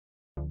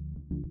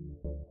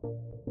Okay,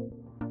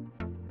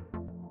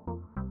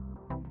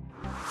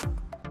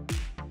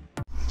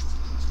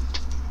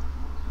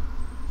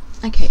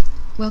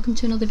 welcome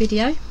to another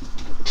video.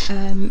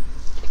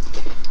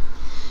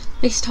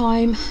 This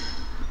time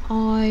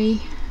I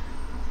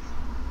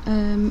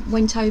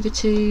went over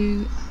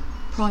to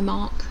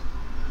Primark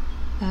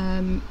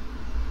a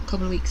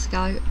couple of weeks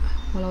ago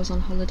while I was on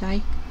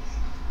holiday.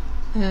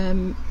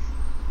 I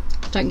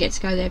don't get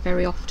to go there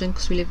very often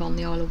because we live on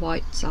the Isle of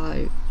Wight,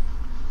 so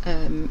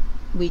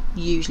we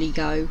usually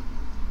go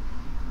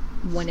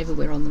whenever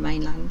we're on the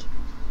mainland.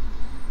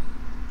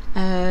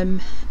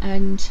 And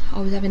I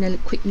was having a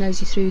quick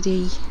nosy through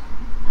the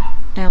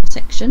nail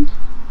section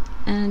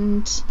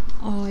and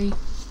I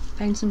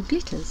found some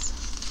glitters.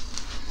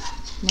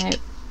 Now,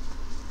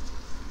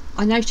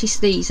 I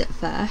noticed these at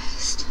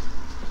first.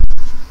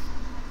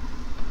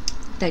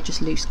 They're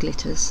just loose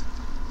glitters,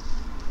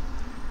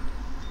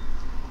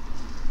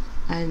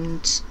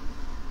 and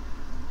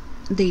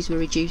these were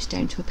reduced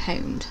down to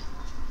 £1,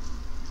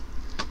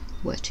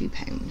 were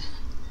 £2,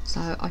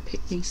 so I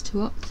picked these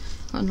two up.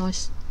 Got a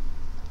nice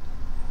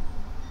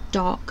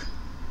dark,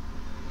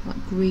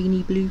 like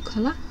greeny blue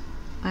colour.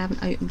 I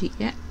haven't opened it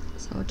yet,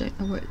 so I don't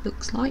know what it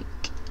looks like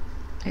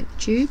out the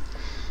tube,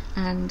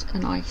 and a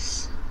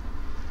nice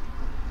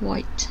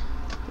white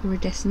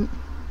iridescent.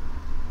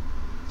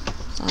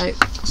 So I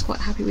was quite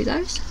happy with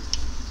those.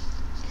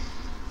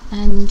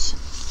 And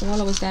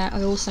while I was there,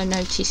 I also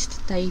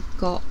noticed they've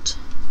got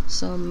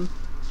some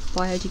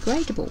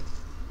biodegradable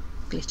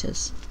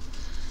glitters.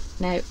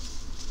 Now,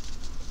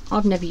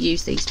 I've never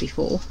used these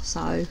before,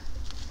 so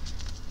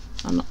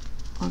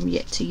I'm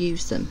yet to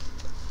use them,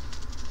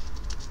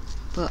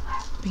 but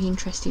it'll be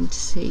interesting to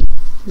see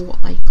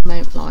what they come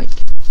out like.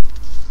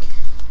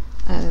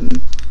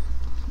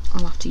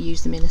 I'll have to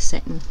use them in a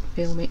set and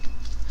film it,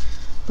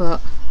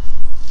 but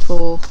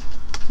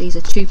these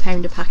are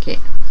 £2 a packet.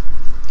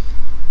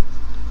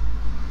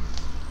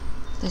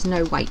 There's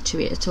no weight to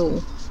it at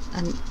all,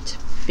 and to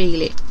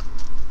feel it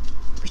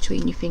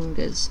between your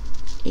fingers,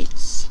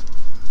 it's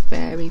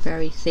very,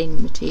 very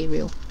thin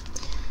material.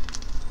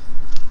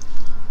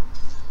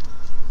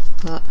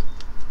 But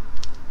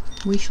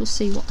we shall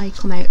see what they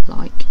come out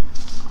like.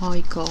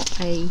 I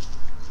got a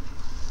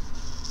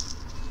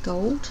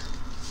gold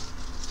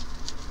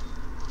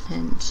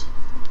and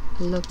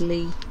a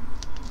lovely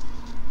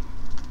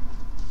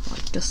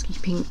like dusky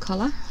pink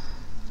colour,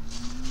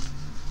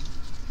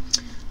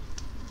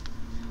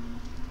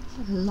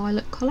 a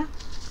lilac colour,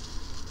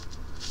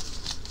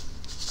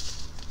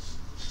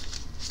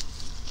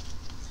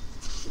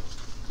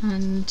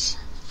 and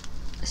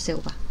a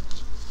silver.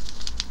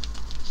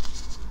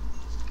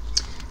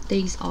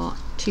 These are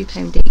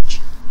 £2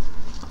 each.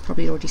 I've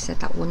probably already said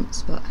that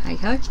once, but hey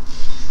ho.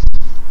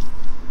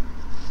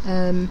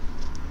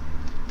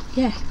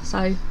 Yeah,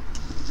 so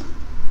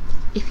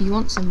if you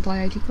want some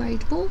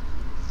biodegradable,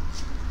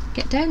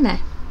 get down there.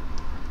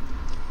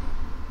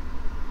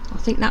 I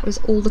think that was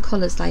all the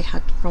colours they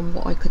had from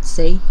what I could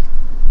see,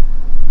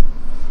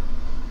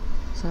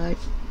 so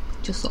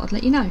just thought I'd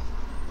let you know.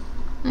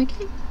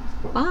 Okay,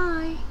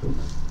 bye.